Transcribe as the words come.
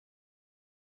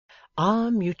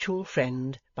Our Mutual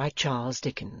Friend by Charles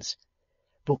Dickens.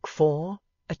 Book 4,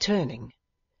 A Turning.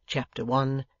 Chapter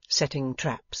 1, Setting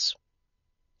Traps.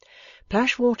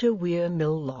 Plashwater Weir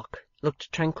Mill Lock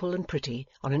looked tranquil and pretty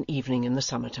on an evening in the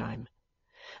summer-time.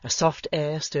 A soft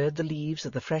air stirred the leaves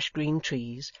of the fresh green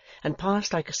trees, and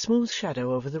passed like a smooth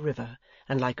shadow over the river,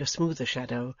 and like a smoother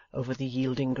shadow over the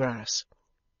yielding grass.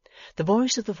 The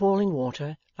voice of the falling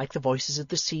water, like the voices of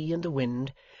the sea and the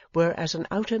wind, were as an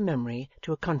outer memory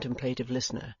to a contemplative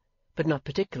listener, but not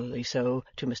particularly so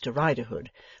to Mr. Riderhood,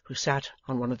 who sat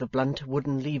on one of the blunt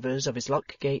wooden levers of his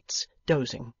lock-gates,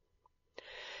 dozing.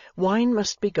 Wine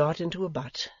must be got into a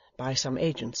butt by some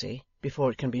agency before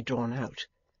it can be drawn out,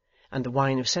 and the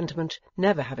wine of sentiment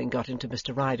never having got into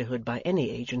Mr. Riderhood by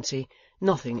any agency,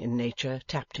 nothing in nature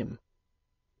tapped him.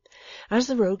 As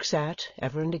the rogue sat,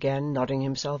 ever and again nodding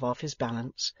himself off his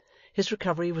balance, his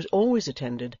recovery was always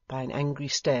attended by an angry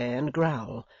stare and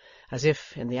growl, as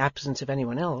if, in the absence of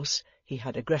anyone else, he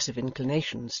had aggressive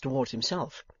inclinations towards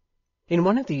himself. In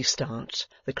one of these starts,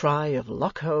 the cry of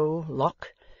 "Lock-ho! Lock!"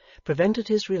 prevented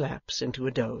his relapse into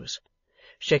a doze.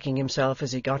 Shaking himself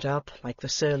as he got up, like the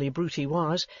surly brute he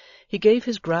was, he gave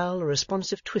his growl a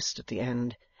responsive twist at the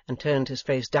end, and turned his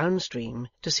face downstream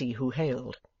to see who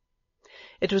hailed.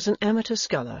 It was an amateur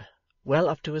sculler, well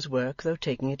up to his work, though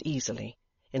taking it easily,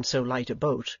 in so light a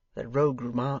boat that Rogue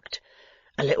remarked,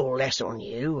 "A little less on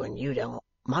you, and you'd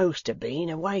most have been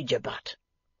a wager butt,"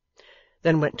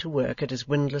 then went to work at his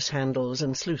windlass handles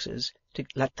and sluices to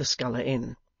let the sculler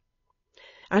in.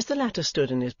 As the latter stood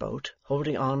in his boat,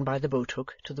 holding on by the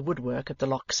boat-hook to the woodwork at the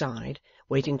lock side,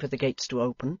 waiting for the gates to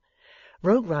open,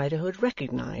 Rogue Riderhood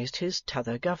recognized his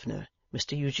t'other governor,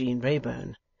 Mr. Eugene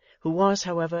Wrayburn, who was,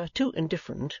 however, too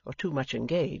indifferent or too much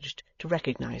engaged to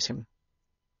recognize him.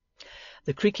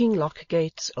 The creaking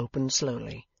lock-gates opened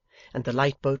slowly, and the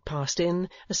light boat passed in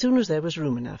as soon as there was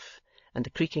room enough, and the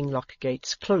creaking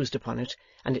lock-gates closed upon it,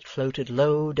 and it floated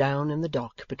low down in the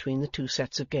dock between the two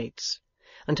sets of gates,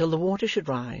 until the water should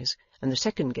rise, and the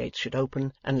second gate should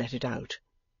open and let it out.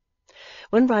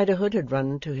 When Riderhood had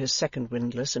run to his second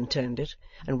windlass and turned it,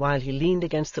 and while he leaned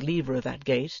against the lever of that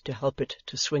gate to help it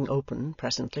to swing open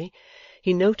presently,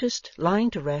 he noticed, lying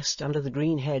to rest under the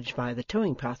green hedge by the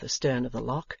towing-path astern of the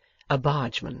lock, a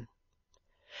bargeman.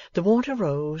 The water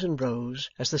rose and rose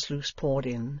as the sluice poured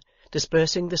in,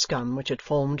 dispersing the scum which had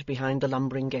formed behind the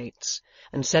lumbering gates,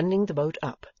 and sending the boat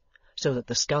up, so that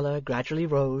the sculler gradually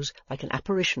rose like an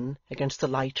apparition against the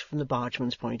light from the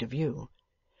bargeman's point of view.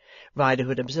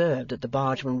 Riderhood observed that the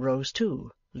bargeman rose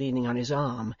too, leaning on his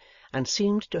arm, and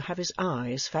seemed to have his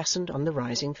eyes fastened on the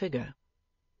rising figure.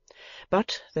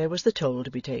 But there was the toll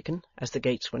to be taken, as the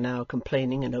gates were now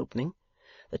complaining and opening.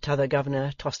 The t'other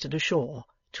governor tossed it ashore,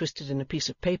 twisted in a piece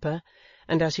of paper,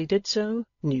 and as he did so,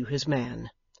 knew his man.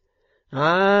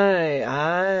 "Aye,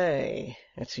 aye,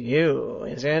 it's you,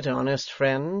 is it, honest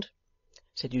friend?"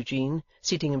 said Eugene,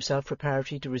 seating himself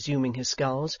preparatory to resuming his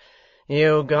sculls.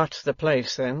 "You got the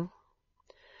place, then?"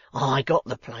 "I got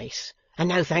the place, and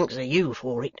no thanks to you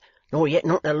for it, nor yet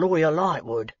not to Lawyer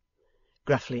Lightwood,"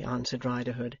 gruffly answered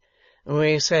Riderhood.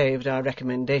 "We saved our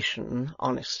recommendation,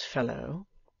 honest fellow,"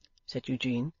 said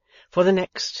Eugene, "for the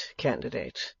next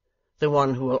candidate, the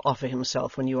one who will offer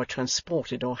himself when you are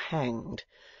transported or hanged.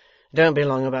 Don't be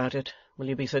long about it, will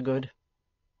you be so good?"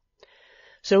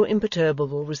 So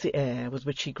imperturbable was the air with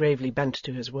which he gravely bent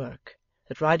to his work,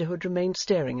 that Riderhood remained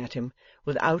staring at him,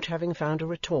 without having found a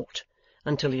retort,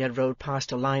 until he had rowed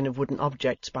past a line of wooden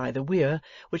objects by the weir,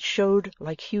 which showed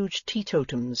like huge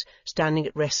teetotums standing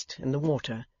at rest in the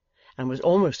water, and was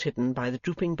almost hidden by the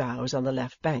drooping boughs on the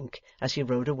left bank as he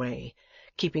rowed away,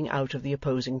 keeping out of the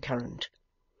opposing current.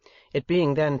 It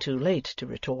being then too late to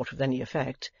retort with any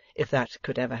effect, if that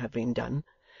could ever have been done,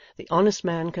 the honest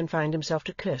man confined himself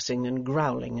to cursing and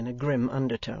growling in a grim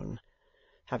undertone.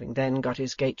 Having then got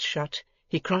his gates shut,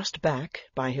 he crossed back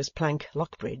by his plank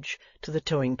lock-bridge to the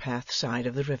towing-path side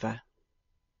of the river.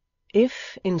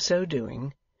 If, in so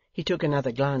doing, he took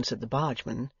another glance at the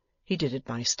bargeman, he did it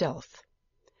by stealth.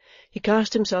 He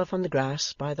cast himself on the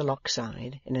grass by the lock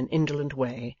side in an indolent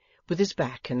way, with his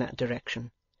back in that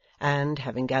direction, and,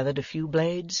 having gathered a few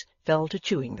blades, fell to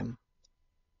chewing them.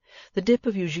 The dip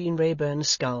of Eugene Wrayburn's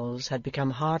sculls had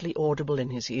become hardly audible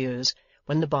in his ears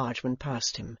when the bargeman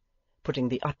passed him, putting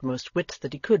the utmost width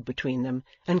that he could between them,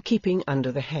 and keeping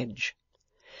under the hedge.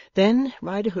 Then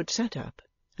Riderhood sat up,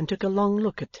 and took a long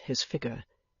look at his figure,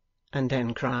 and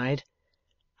then cried,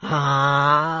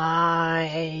 "Aye,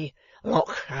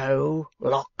 Lock-ho!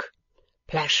 Lock!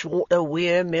 Plashwater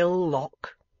Weir Mill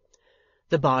Lock!"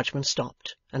 The bargeman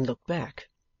stopped, and looked back.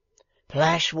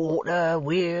 Plashwater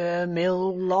Weir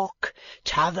Mill Lock,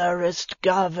 T'otherest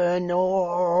Governor,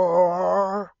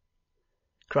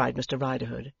 cried Mr.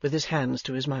 Riderhood, with his hands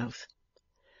to his mouth.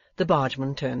 The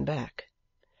bargeman turned back.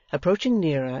 Approaching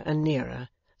nearer and nearer,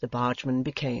 the bargeman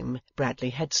became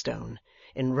Bradley Headstone,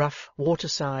 in rough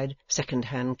waterside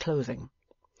second-hand clothing.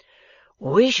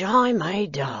 "Wish I may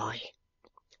die,"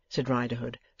 said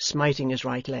Riderhood, smiting his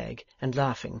right leg, and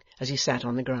laughing as he sat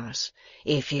on the grass,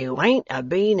 "if you ain't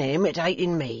a-been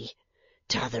imitating me.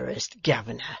 T'otherest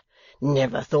Governor.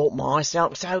 Never thought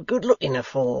myself so good-looking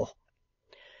afore."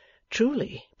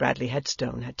 Truly, Bradley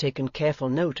Headstone had taken careful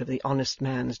note of the honest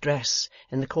man's dress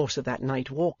in the course of that night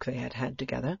walk they had had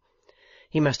together.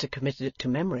 He must have committed it to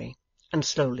memory, and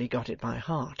slowly got it by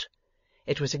heart.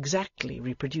 It was exactly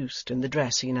reproduced in the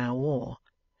dress he now wore,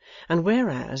 and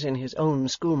whereas in his own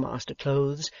schoolmaster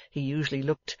clothes he usually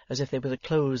looked as if they were the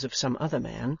clothes of some other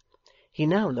man, he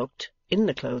now looked, in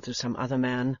the clothes of some other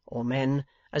man or men,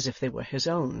 as if they were his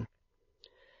own.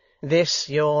 "This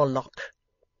your lock?"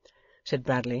 said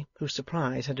Bradley, whose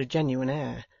surprise had a genuine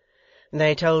air.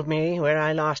 "They told me, where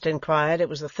I last inquired, it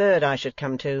was the third I should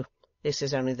come to. This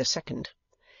is only the second."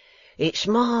 "It's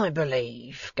my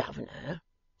belief, Governor,"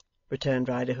 returned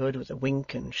Riderhood, with a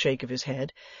wink and shake of his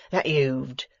head, "that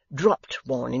you've dropped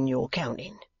one in your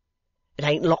counting. It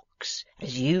ain't locks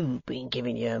as you've been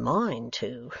giving your mind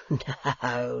to.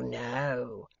 No,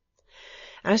 no."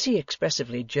 As he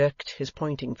expressively jerked his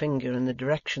pointing finger in the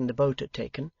direction the boat had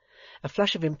taken, a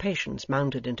flush of impatience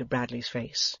mounted into Bradley's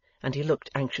face, and he looked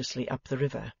anxiously up the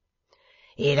river.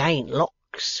 "It ain't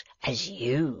locks as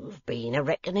you've been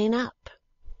a-reckoning up,"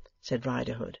 said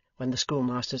Riderhood, when the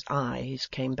schoolmaster's eyes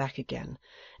came back again.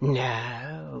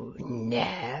 "No,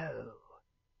 no."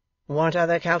 "What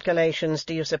other calculations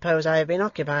do you suppose I have been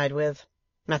occupied with?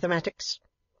 Mathematics?"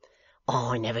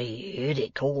 "I never heard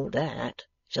it called that.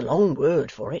 It's a long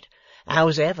word for it.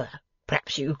 Hows'ever,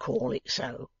 perhaps you call it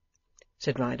so,"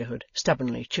 said Riderhood,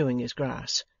 stubbornly chewing his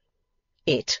grass.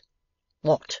 "It?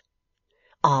 What?"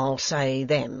 "I'll say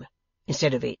them,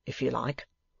 instead of it, if you like,"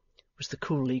 was the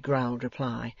coolly growled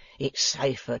reply. "It's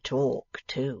safer talk,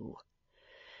 too."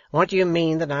 "What do you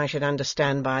mean that I should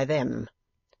understand by them?"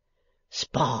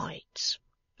 "Spites,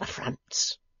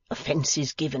 affronts,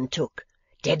 offences give and took,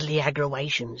 deadly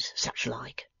aggravations, such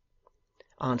like,"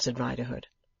 answered Riderhood.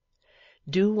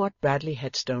 Do what Bradley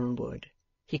Headstone would,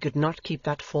 he could not keep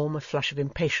that former flush of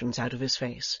impatience out of his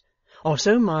face, or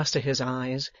so master his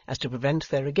eyes as to prevent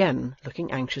their again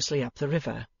looking anxiously up the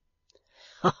river.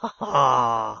 "Ha, ha,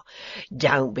 ha!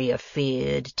 Don't be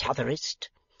afeard, T'otherest,"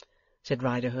 said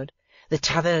Riderhood. "The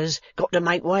T'other's got to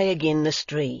make way agin the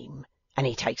stream, and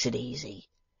he takes it easy.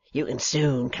 You can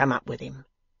soon come up with him.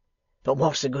 But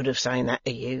what's the good of saying that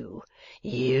to you?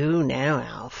 You know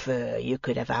how fur you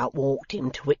could have outwalked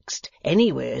him twixt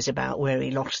anywheres about where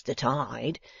he lost the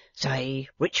tide, say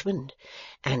Richmond,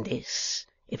 and this,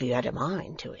 if you had a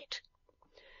mind to it."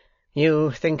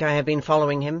 "You think I have been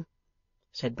following him?"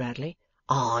 said Bradley.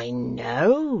 "I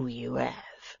know you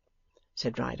have,"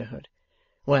 said Riderhood.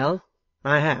 "Well,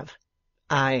 I have,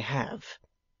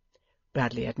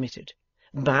 Bradley admitted.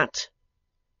 But,"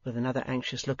 with another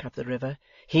anxious look up the river,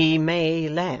 "he may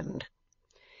land."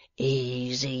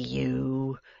 "Easy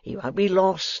you. He won't be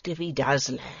lost if he does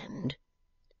land,"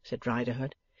 said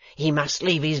Riderhood. "He must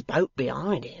leave his boat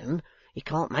behind him. He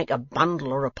can't make a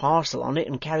bundle or a parcel on it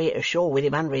and carry it ashore with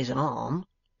him under his arm."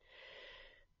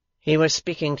 "He was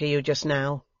speaking to you just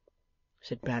now,"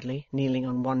 said Bradley, kneeling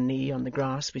on one knee on the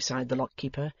grass beside the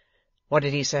lock-keeper. "What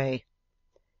did he say?"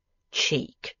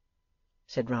 "Cheek,"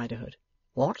 said Riderhood.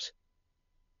 "What?"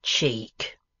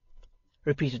 "Cheek,"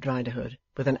 repeated Riderhood,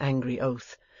 with an angry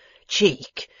oath.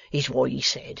 "Cheek is what he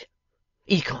said.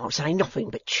 He can't say nothing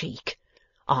but cheek.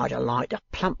 I'd a liked to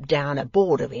plump down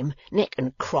aboard of him, neck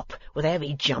and crop, with a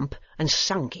heavy jump, and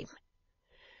sunk him."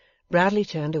 Bradley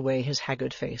turned away his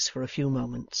haggard face for a few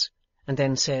moments, and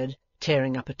then said,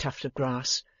 tearing up a tuft of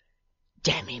grass,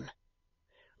 "Damn him!"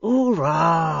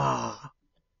 "Hurrah!"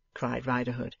 cried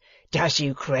Riderhood. "Does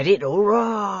you credit?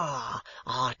 Hurrah!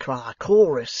 I cry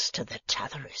chorus to the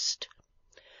T'otherest."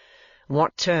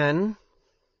 "What turn,"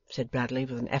 said Bradley,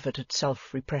 with an effort at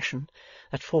self-repression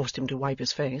that forced him to wipe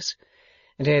his face,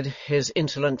 "did his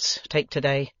insolence take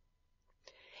to-day?"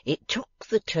 "It took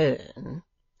the turn,"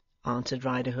 answered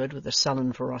Riderhood, with a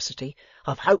sullen ferocity,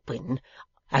 "of hoping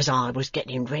as I was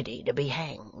getting ready to be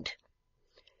hanged."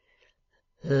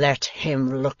 "Let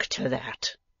him look to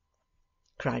that,"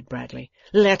 cried Bradley.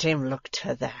 "Let him look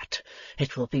to that.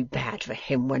 It will be bad for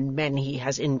him when men he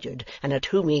has injured, and at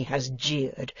whom he has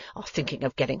jeered, are thinking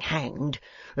of getting hanged.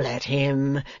 Let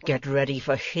him get ready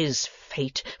for his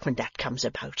fate when that comes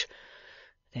about.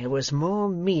 There was more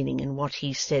meaning in what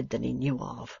he said than he knew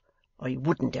of, or he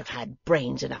wouldn't have had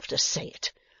brains enough to say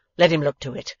it. Let him look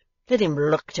to it. Let him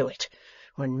look to it.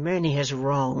 When men he has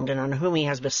wronged, and on whom he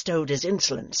has bestowed his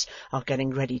insolence, are getting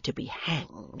ready to be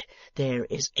hanged, there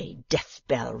is a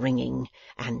death-bell ringing,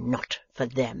 and not for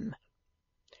them.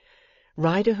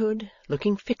 Riderhood,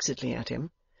 looking fixedly at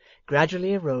him,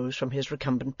 gradually arose from his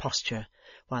recumbent posture,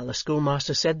 while the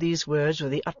schoolmaster said these words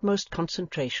with the utmost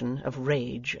concentration of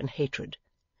rage and hatred.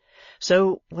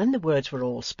 So, when the words were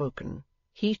all spoken,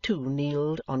 he too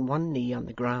kneeled on one knee on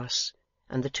the grass,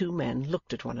 and the two men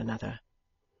looked at one another.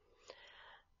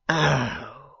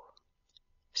 "Oh,"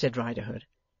 said Riderhood,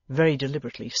 very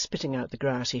deliberately spitting out the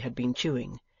grass he had been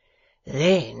chewing.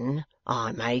 "Then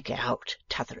I make out,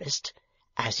 T'otherest,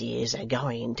 as he is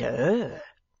a-going to her."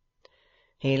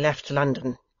 "He left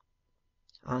London,"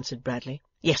 answered Bradley,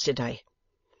 "yesterday.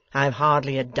 I have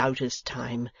hardly a doubt this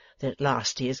time that at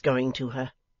last he is going to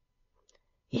her."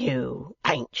 "You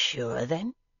ain't sure,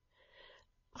 then?"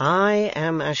 "I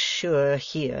am as sure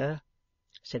here,"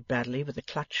 said Bradley, with a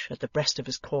clutch at the breast of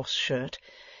his coarse shirt,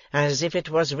 "as if it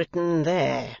was written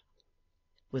there,"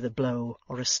 with a blow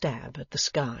or a stab at the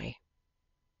sky.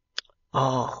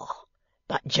 "Ah,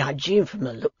 but judging from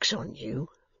the looks on you,"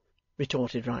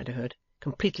 retorted Riderhood,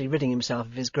 completely ridding himself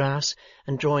of his grass,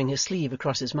 and drawing his sleeve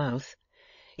across his mouth,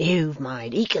 "you've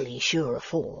made equally sure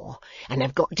afore, and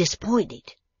have got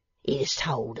disappointed. It is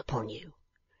told upon you."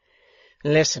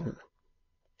 "Listen,"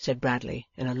 said Bradley,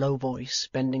 in a low voice,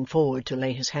 bending forward to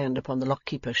lay his hand upon the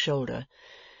lock-keeper's shoulder.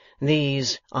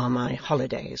 "These are my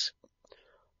holidays."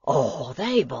 "Are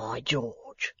they, by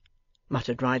George?"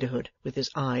 muttered Riderhood, with his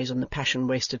eyes on the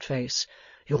passion-wasted face.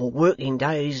 "Your working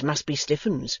days must be stiff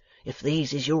uns, if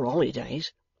these is your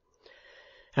holidays."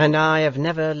 "And I have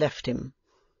never left him,"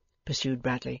 pursued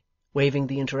Bradley, waving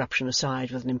the interruption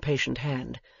aside with an impatient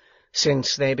hand,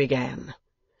 "since they began.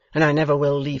 And I never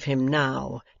will leave him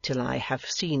now till I have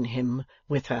seen him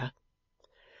with her."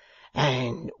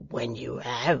 "And when you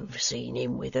have seen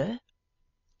him with her,"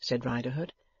 said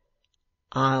Riderhood,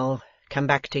 "I'll come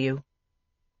back to you."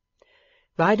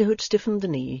 Riderhood stiffened the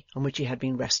knee on which he had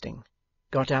been resting,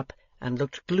 got up, and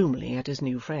looked gloomily at his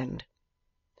new friend.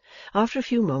 After a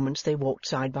few moments they walked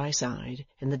side by side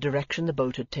in the direction the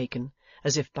boat had taken,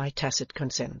 as if by tacit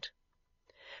consent.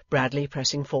 Bradley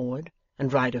pressing forward,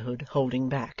 and Riderhood holding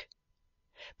back.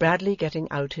 Bradley getting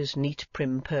out his neat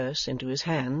prim purse into his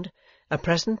hand, a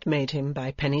present made him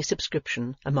by penny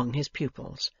subscription among his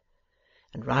pupils,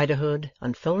 and Riderhood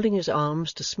unfolding his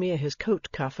arms to smear his coat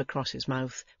cuff across his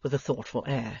mouth with a thoughtful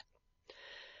air.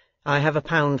 "I have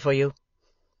 £1 for you,"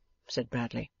 said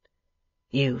Bradley.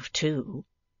 "You've 2,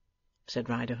 said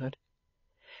Riderhood.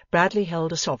 Bradley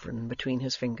held a sovereign between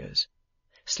his fingers.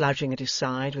 Slouching at his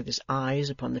side with his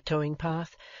eyes upon the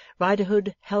towing-path,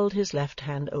 Riderhood held his left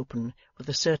hand open with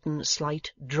a certain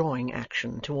slight drawing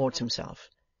action towards himself.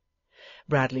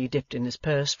 Bradley dipped in his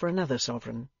purse for another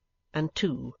sovereign, and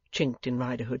 2 chinked in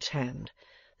Riderhood's hand,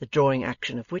 the drawing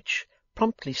action of which,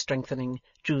 promptly strengthening,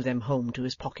 drew them home to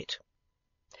his pocket.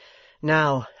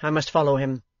 "Now I must follow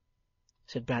him,"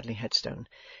 said Bradley Headstone.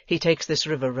 "He takes this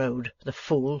river road, the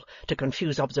fool, to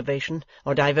confuse observation,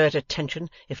 or divert attention,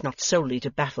 if not solely to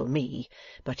baffle me,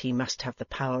 but he must have the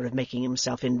power of making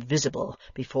himself invisible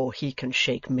before he can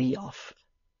shake me off."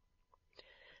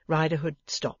 Riderhood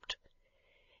stopped.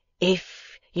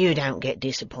 "If you don't get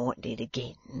disappointed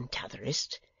again,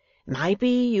 T'otherest, maybe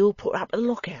you'll put up at the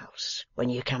lock-house when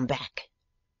you come back."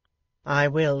 "I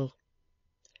will."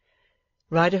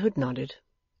 Riderhood nodded,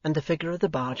 and the figure of the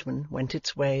bargeman went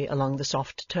its way along the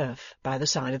soft turf by the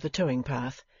side of the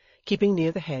towing-path, keeping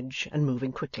near the hedge and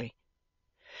moving quickly.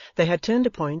 They had turned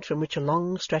a point from which a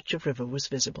long stretch of river was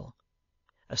visible.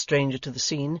 A stranger to the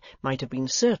scene might have been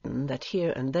certain that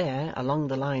here and there along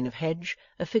the line of hedge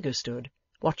a figure stood,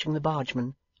 watching the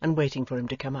bargeman and waiting for him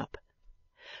to come up.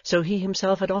 So he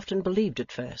himself had often believed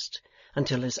at first,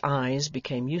 until his eyes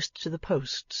became used to the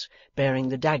posts bearing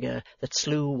the dagger that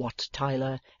slew Wat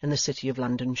Tyler in the City of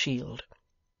London shield.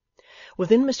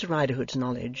 Within Mr. Riderhood's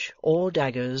knowledge all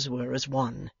daggers were as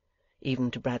one, even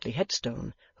to Bradley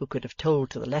Headstone, who could have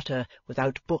told to the letter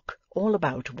without book all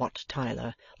about Wat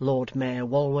Tyler, Lord Mayor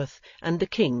Walworth, and the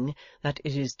King, that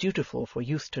it is dutiful for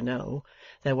youth to know,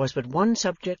 there was but one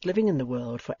subject living in the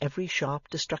world for every sharp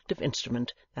destructive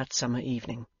instrument that summer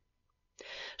evening.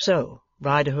 So,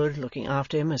 Riderhood looking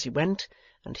after him as he went,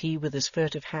 and he with his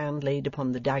furtive hand laid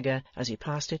upon the dagger as he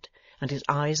passed it, and his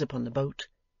eyes upon the boat,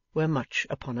 were much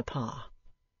upon a par.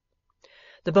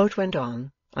 The boat went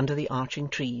on, under the arching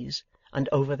trees, and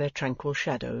over their tranquil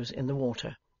shadows in the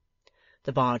water.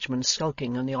 The bargeman,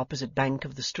 skulking on the opposite bank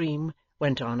of the stream,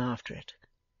 went on after it.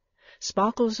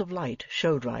 Sparkles of light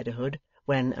showed Riderhood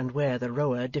when and where the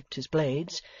rower dipped his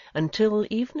blades, until,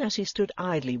 even as he stood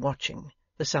idly watching,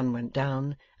 the sun went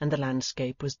down and the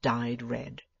landscape was dyed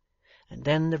red. And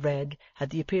then the red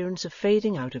had the appearance of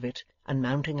fading out of it and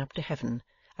mounting up to heaven,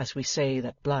 as we say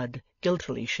that blood,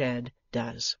 guiltily shed,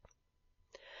 does.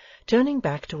 Turning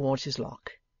back towards his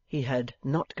lock, he had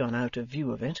not gone out of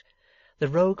view of it. The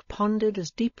rogue pondered as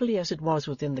deeply as it was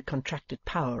within the contracted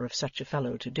power of such a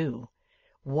fellow to do.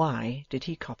 Why did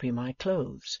he copy my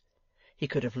clothes? He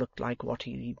could have looked like what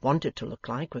he wanted to look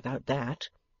like without that.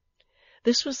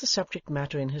 This was the subject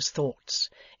matter in his thoughts,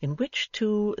 in which,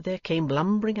 too, there came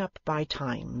lumbering up by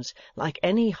times, like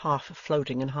any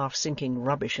half-floating and half-sinking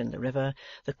rubbish in the river,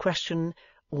 the question,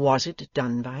 was it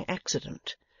done by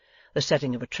accident? The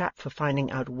setting of a trap for finding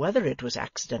out whether it was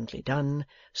accidentally done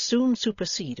soon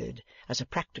superseded, as a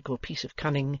practical piece of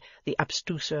cunning, the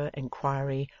abstruser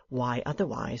inquiry why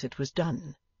otherwise it was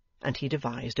done, and he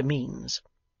devised a means.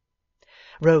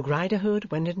 Rogue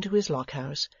Riderhood went into his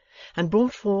lock-house, and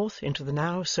brought forth into the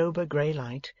now sober grey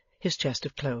light his chest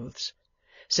of clothes.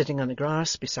 Sitting on the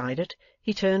grass beside it,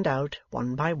 he turned out,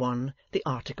 one by one, the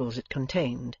articles it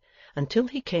contained, until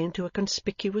he came to a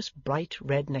conspicuous bright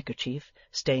red neckerchief,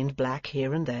 stained black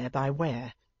here and there by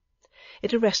wear.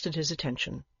 It arrested his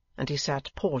attention, and he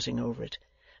sat pausing over it,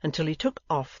 until he took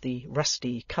off the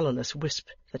rusty, colourless wisp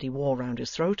that he wore round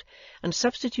his throat, and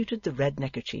substituted the red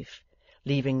neckerchief,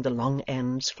 leaving the long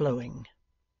ends flowing.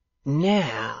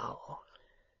 "Now,"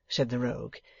 said the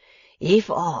rogue,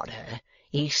 "if arter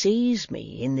he sees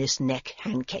me in this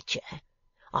neck-handkercher,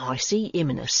 I see him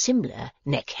in a similar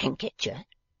neck-handkercher,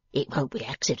 it won't be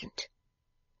accident."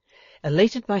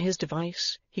 Elated by his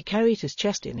device, he carried his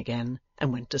chest in again,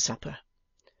 and went to supper.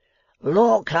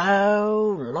 "Lock,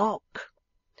 ho, lock!"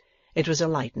 It was a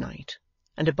light night,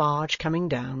 and a barge coming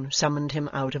down summoned him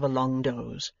out of a long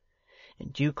doze. In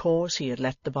due course he had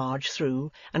let the barge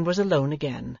through, and was alone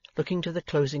again, looking to the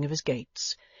closing of his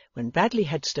gates, when Bradley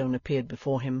Headstone appeared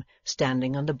before him,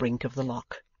 standing on the brink of the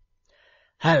lock.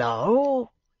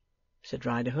 "Hallo!" said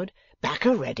Riderhood. "Back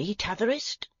already,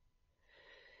 T'otherest?"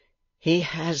 "He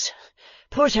has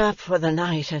put up for the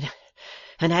night at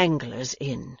an angler's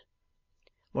inn,"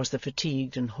 was the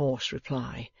fatigued and hoarse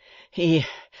reply. "He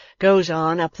goes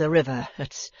on up the river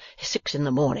at 6 in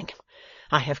the morning.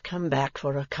 I have come back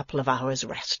for a couple of hours'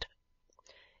 rest."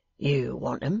 "You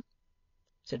want 'em?"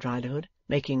 said Riderhood,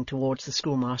 making towards the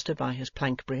schoolmaster by his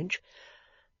plank bridge.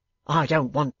 "I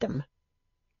don't want them,"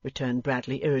 returned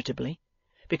Bradley irritably,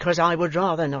 "because I would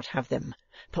rather not have them,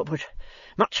 but would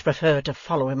much prefer to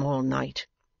follow him all night.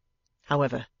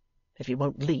 However, if he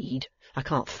won't lead, I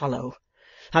can't follow.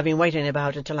 I've been waiting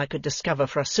about until I could discover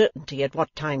for a certainty at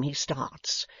what time he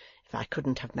starts. If I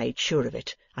couldn't have made sure of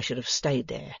it, I should have stayed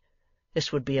there.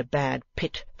 This would be a bad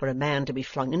pit for a man to be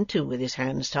flung into with his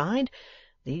hands tied.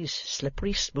 These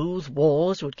slippery, smooth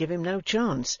walls would give him no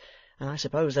chance, and I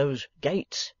suppose those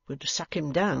gates would suck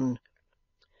him down."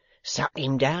 "Suck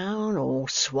him down or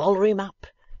swaller him up,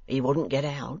 he wouldn't get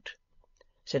out,"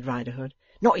 said Riderhood.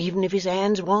 "Not even if his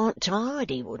hands warn't tied,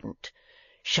 he wouldn't.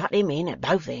 Shut him in at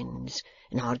both ends,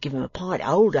 and I'd give him a pint of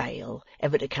old ale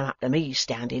ever to come up to me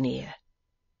standing here."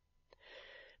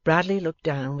 Bradley looked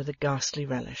down with a ghastly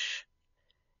relish.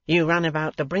 "You run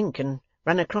about the brink, and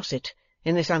run across it,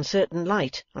 in this uncertain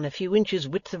light, on a few inches'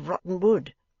 width of rotten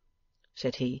wood,"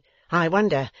 said he. "I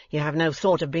wonder you have no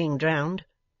thought of being drowned."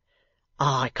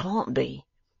 "I can't be,"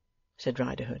 said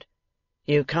Riderhood.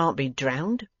 "You can't be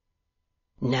drowned?"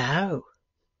 "No,"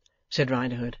 said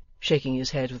Riderhood, shaking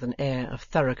his head with an air of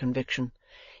thorough conviction.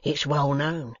 "It's well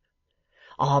known.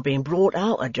 I've been brought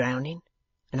out of drowning,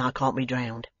 and I can't be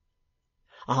drowned.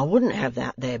 I wouldn't have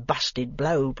that there busted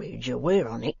blow-bridge aware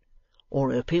on it,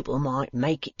 or her people might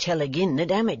make it tell agin the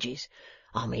damages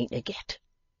I mean to get.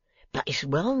 But it's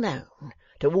well known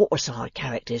to waterside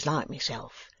characters like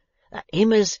myself that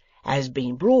him as has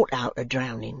been brought out of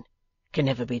drowning can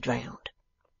never be drowned."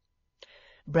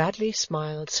 Bradley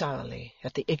smiled sourly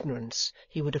at the ignorance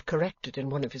he would have corrected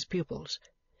in one of his pupils,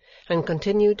 and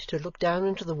continued to look down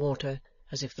into the water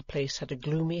as if the place had a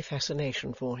gloomy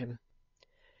fascination for him.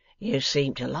 "You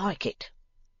seem to like it,"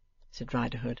 said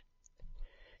Riderhood.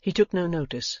 He took no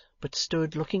notice, but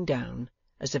stood looking down,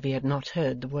 as if he had not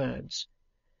heard the words.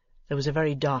 There was a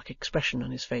very dark expression on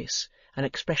his face, an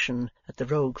expression that the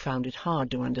rogue found it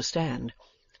hard to understand.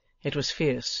 It was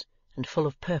fierce and full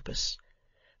of purpose,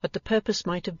 but the purpose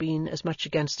might have been as much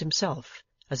against himself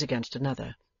as against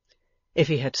another. If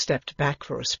he had stepped back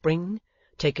for a spring,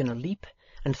 taken a leap,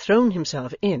 and thrown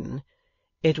himself in,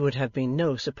 it would have been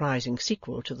no surprising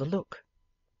sequel to the look.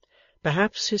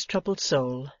 Perhaps his troubled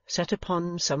soul, set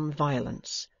upon some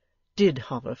violence, did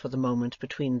hover for the moment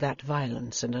between that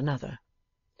violence and another.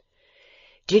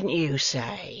 "Didn't you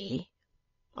say,"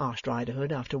 asked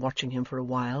Riderhood, after watching him for a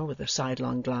while with a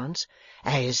sidelong glance,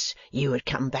 "as you had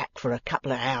come back for a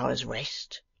couple of hours'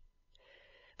 rest?"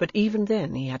 But even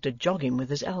then he had to jog him with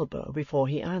his elbow before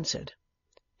he answered.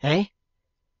 "Eh?"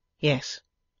 "Yes."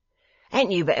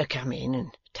 "Hadn't you better come in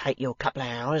and take your couple of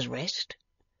hours' rest?"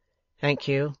 "Thank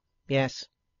you, yes."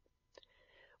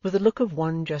 With the look of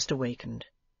one just awakened,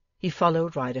 he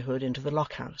followed Riderhood into the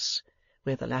lock-house,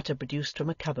 where the latter produced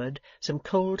from a cupboard some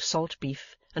cold salt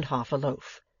beef and half a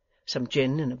loaf, some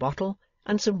gin in a bottle,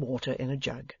 and some water in a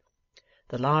jug.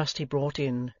 The last he brought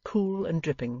in, cool and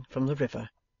dripping, from the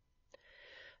river.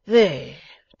 "There,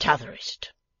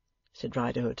 T'otherest," said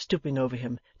Riderhood, stooping over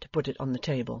him to put it on the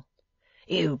table.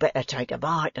 "You better take a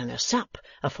bite and a sup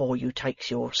afore you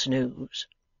takes your snooze."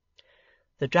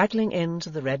 The draggling ends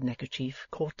of the red neckerchief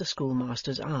caught the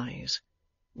schoolmaster's eyes.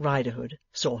 Riderhood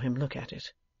saw him look at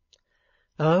it.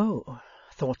 "Oh,"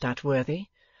 thought that worthy,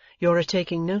 "you're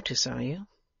a-taking notice, are you?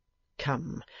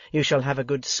 Come, you shall have a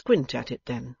good squint at it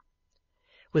then."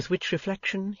 With which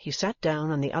reflection he sat down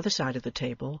on the other side of the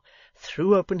table,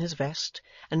 threw open his vest,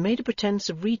 and made a pretence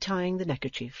of retying the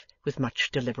neckerchief with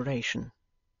much deliberation.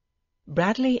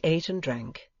 Bradley ate and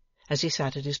drank, as he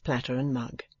sat at his platter and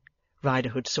mug.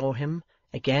 Riderhood saw him,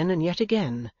 again and yet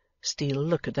again, steal a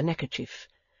look at the neckerchief,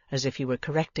 as if he were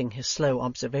correcting his slow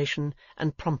observation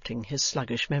and prompting his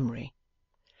sluggish memory.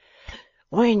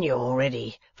 "When you're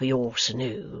ready for your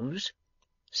snooze,"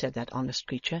 said that honest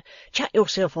creature, "chuck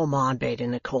yourself on my bed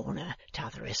in the corner,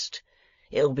 T'otherest.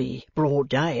 It'll be broad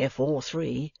day afore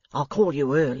 3. I'll call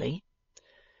you early."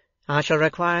 "I shall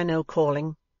require no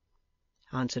calling,"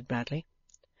 answered Bradley,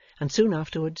 and soon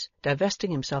afterwards,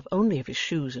 divesting himself only of his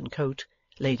shoes and coat,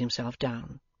 laid himself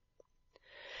down.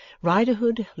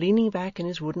 Riderhood, leaning back in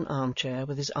his wooden armchair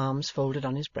with his arms folded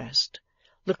on his breast,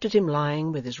 looked at him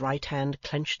lying with his right hand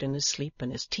clenched in his sleep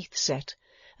and his teeth set,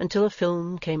 until a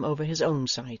film came over his own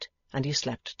sight, and he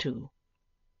slept too.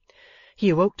 He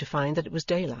awoke to find that it was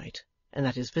daylight, and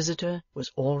that his visitor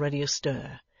was already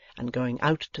astir, and going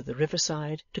out to the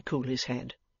riverside to cool his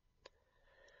head.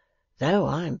 "Though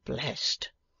I'm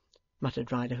blessed,"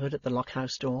 muttered Riderhood at the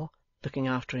lock-house door, looking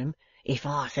after him, "if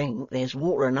I think there's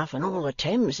water enough in all the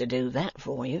Thames to do that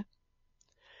for you."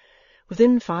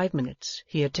 Within 5 minutes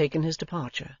he had taken his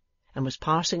departure, and was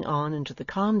passing on into the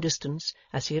calm distance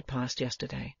as he had passed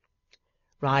yesterday.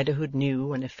 Riderhood knew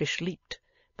when a fish leaped,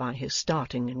 by his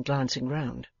starting and glancing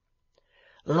round.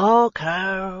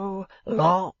 "Lock-ho!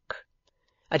 Lock!"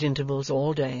 at intervals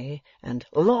all day, and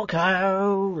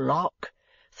 "Lock-ho! Lock!"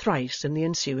 thrice in the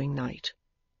ensuing night,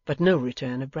 but no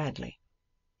return of Bradley.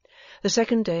 The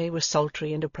second day was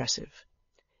sultry and oppressive.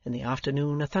 In the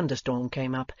afternoon a thunderstorm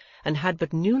came up, and had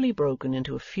but newly broken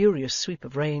into a furious sweep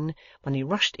of rain when he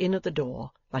rushed in at the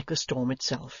door like the storm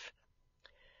itself.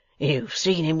 "You've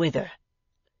seen him with her?"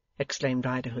 exclaimed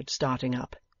Riderhood, starting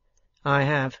up. "I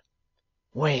have."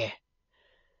 "Where?"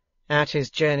 "At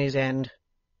his journey's end.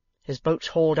 His boat's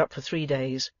hauled up for 3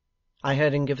 days. I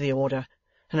heard him give the order,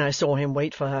 and I saw him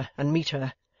wait for her and meet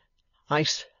her. I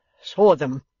saw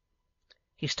them."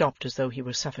 He stopped as though he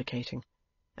were suffocating,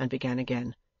 and began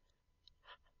again.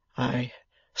 "I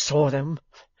saw them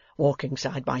walking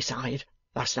side by side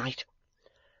last night."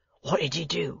 "What did you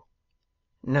do?"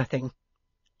 "Nothing."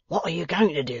 "What are you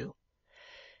going to do?"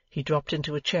 He dropped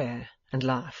into a chair and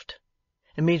laughed.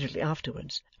 Immediately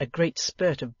afterwards a great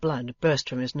spurt of blood burst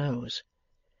from his nose.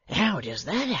 "How does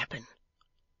that happen?"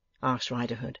 asked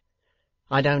Riderhood.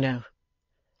 "I don't know.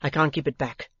 I can't keep it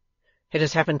back. It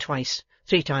has happened twice,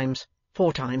 3 times,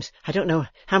 4 times, I don't know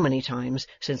how many times,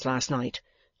 since last night.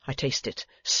 I taste it,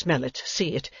 smell it,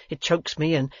 see it, it chokes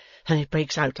me, and it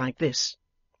breaks out like this."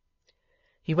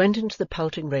 He went into the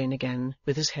pelting rain again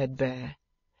with his head bare,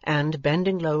 and,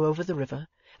 bending low over the river,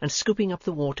 and scooping up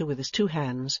the water with his 2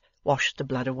 hands, washed the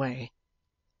blood away.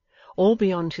 All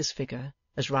beyond his figure,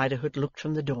 as Riderhood looked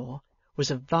from the door,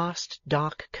 was a vast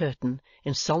dark curtain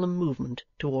in solemn movement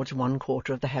towards one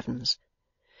quarter of the heavens.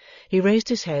 He raised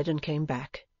his head and came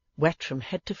back, wet from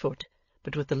head to foot,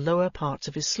 but with the lower parts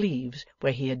of his sleeves,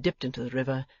 where he had dipped into the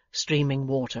river, streaming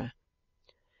water.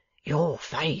 "Your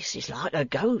face is like a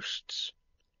ghost's,"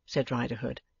 said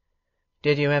Riderhood.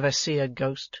 "Did you ever see a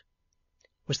ghost?"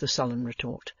 was the sullen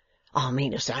retort. "I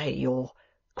mean to say you're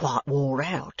quite wore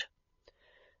out."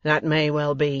 "That may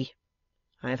well be.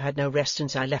 I have had no rest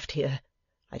since I left here.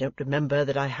 I don't remember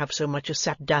that I have so much as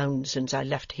sat down since I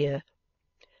left here."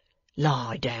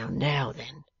 "Lie down now,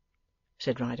 then,"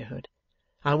 said Riderhood.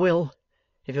 "I will,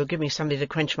 if you'll give me something to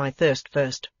quench my thirst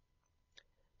first."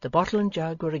 The bottle and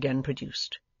jug were again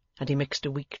produced, and he mixed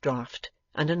a weak draught,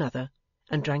 and another,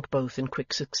 and drank both in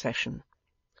quick succession.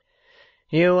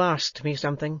 "You asked me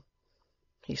something,"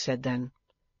 he said then.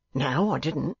 "No, I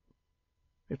didn't,"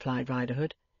 replied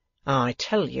Riderhood. "I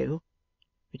tell you,"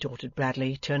 retorted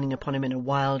Bradley, turning upon him in a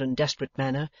wild and desperate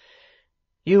manner,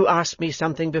 "you asked me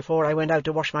something before I went out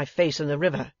to wash my face in the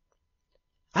river."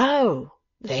 "Oh,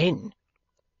 then,"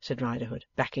 said Riderhood,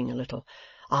 backing a little,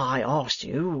 "I asked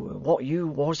you what you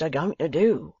was a-going to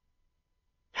do."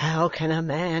 "How can a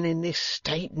man in this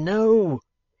state know?"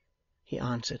 he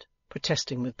answered,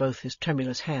 protesting with both his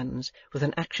tremulous hands, with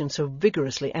an action so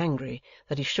vigorously angry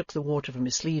that he shook the water from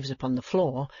his sleeves upon the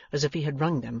floor as if he had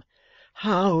wrung them.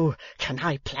 "How can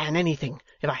I plan anything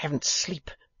if I haven't sleep?"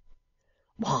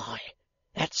 "Why,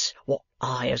 that's what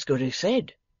I as good as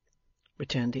said,"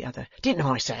 returned the other. "Didn't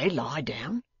I say lie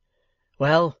down?"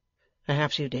 "Well,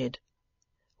 perhaps you did."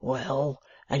 "Well,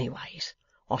 anyways,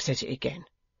 I says it again.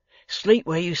 Sleep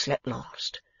where you slept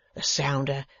last. The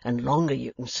sounder and longer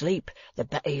you can sleep, the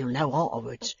better you'll know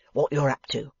arterwards what you're up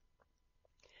to."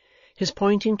 His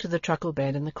pointing to the truckle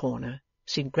bed in the corner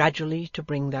seemed gradually to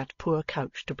bring that poor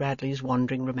couch to Bradley's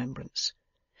wandering remembrance.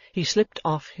 He slipped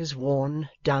off his worn,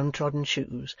 downtrodden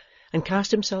shoes, and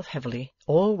cast himself heavily,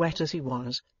 all wet as he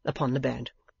was, upon the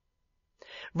bed.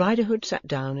 Riderhood sat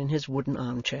down in his wooden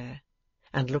armchair,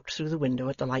 and looked through the window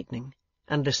at the lightning,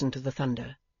 and listened to the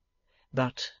thunder.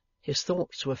 But his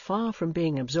thoughts were far from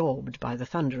being absorbed by the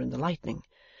thunder and the lightning,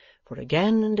 for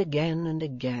again and again and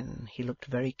again he looked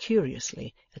very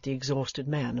curiously at the exhausted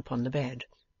man upon the bed.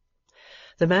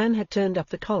 The man had turned up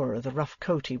the collar of the rough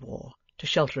coat he wore, to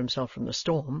shelter himself from the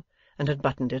storm, and had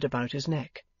buttoned it about his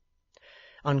neck.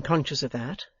 Unconscious of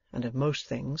that, and of most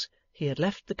things, he had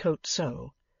left the coat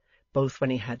so, both when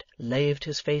he had laved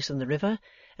his face in the river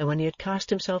and when he had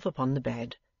cast himself upon the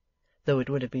bed, though it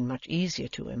would have been much easier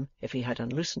to him if he had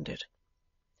unloosened it.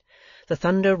 The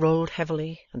thunder rolled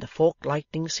heavily, and the forked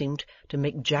lightning seemed to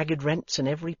make jagged rents in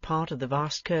every part of the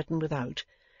vast curtain without,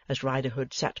 as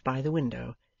Riderhood sat by the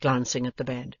window, glancing at the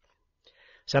bed.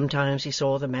 Sometimes he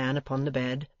saw the man upon the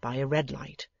bed by a red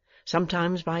light,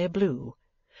 sometimes by a blue.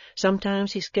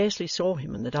 Sometimes he scarcely saw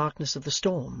him in the darkness of the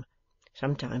storm.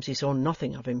 Sometimes he saw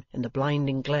nothing of him in the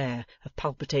blinding glare of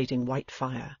palpitating white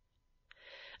fire.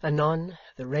 Anon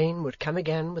the rain would come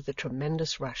again with a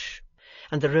tremendous rush,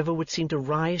 and the river would seem to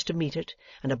rise to meet it,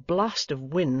 and a blast of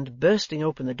wind, bursting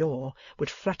open the door, would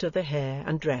flutter the hair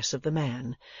and dress of the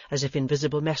man, as if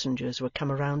invisible messengers were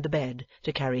come around the bed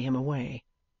to carry him away.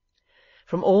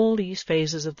 From all these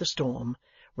phases of the storm,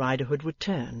 Riderhood would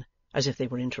turn, as if they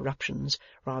were interruptions,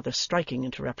 rather striking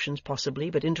interruptions possibly,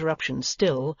 but interruptions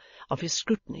still, of his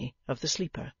scrutiny of the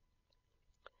sleeper.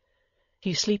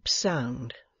 "He sleeps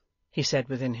sound," he said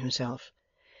within himself,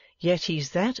 "yet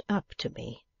he's that up to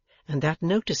me, and that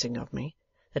noticing of me,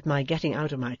 that my getting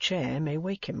out of my chair may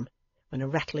wake him, when a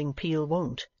rattling peal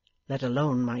won't, let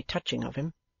alone my touching of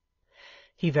him."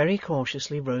 He very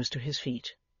cautiously rose to his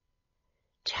feet.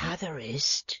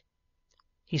 "T'otherest,"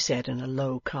 he said in a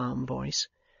low, calm voice,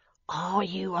 "are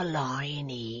you a-lying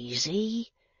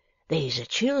easy? There's a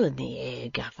chill in the air,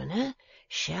 governor.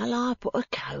 Shall I put a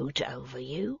coat over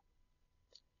you?"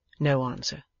 No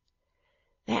answer.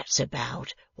 "That's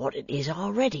about what it is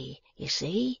already, you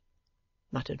see,"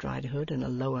 muttered Riderhood in a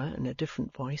lower and a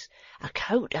different voice. "A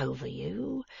coat over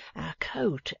you, a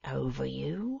coat over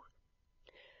you."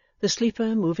 The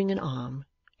sleeper moving an arm,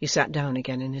 he sat down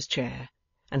again in his chair,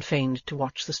 and feigned to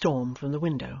watch the storm from the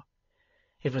window.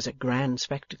 It was a grand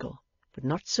spectacle, but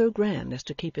not so grand as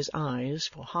to keep his eyes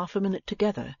for half a minute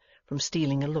together from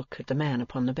stealing a look at the man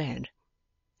upon the bed.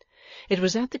 It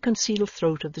was at the concealed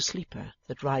throat of the sleeper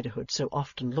that Riderhood so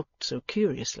often looked so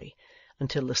curiously,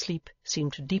 until the sleep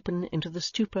seemed to deepen into the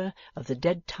stupor of the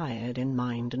dead tired in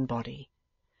mind and body.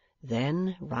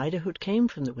 Then Riderhood came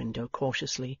from the window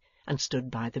cautiously and stood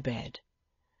by the bed.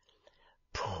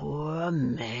 "Poor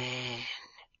man,"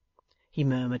 he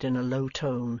murmured in a low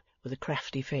tone, with a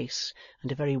crafty face,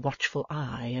 and a very watchful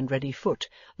eye and ready foot,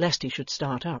 lest he should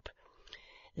start up.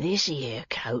 "This here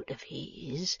coat of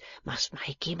his must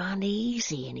make him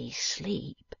uneasy in his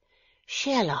sleep.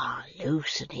 Shall I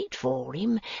loosen it for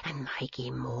him and make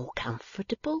him more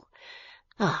comfortable?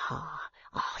 I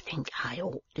think I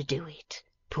ought to do it,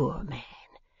 poor man.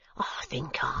 I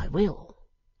think I will."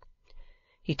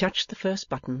 He touched the first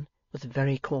button with a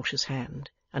very cautious hand,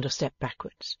 and a step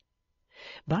backwards.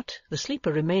 But, the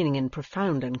sleeper remaining in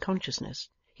profound unconsciousness,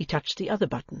 he touched the other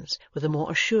buttons with a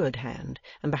more assured hand,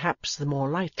 and perhaps the more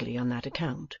lightly on that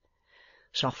account.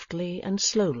 Softly and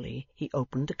slowly he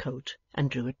opened the coat and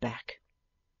drew it back.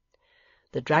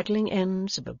 The draggling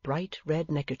ends of a bright red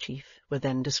neckerchief were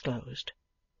then disclosed,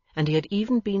 and he had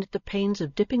even been at the pains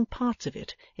of dipping parts of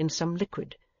it in some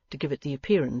liquid to give it the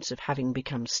appearance of having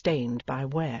become stained by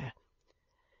wear.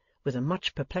 With a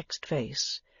much perplexed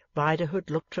face, Riderhood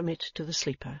looked from it to the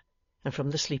sleeper, and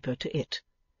from the sleeper to it,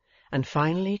 and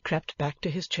finally crept back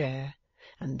to his chair,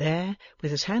 and there,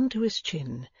 with his hand to his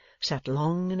chin, sat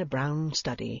long in a brown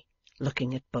study,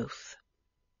 looking at both.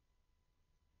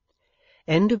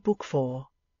 End of Book 4,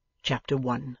 Chapter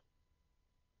 1.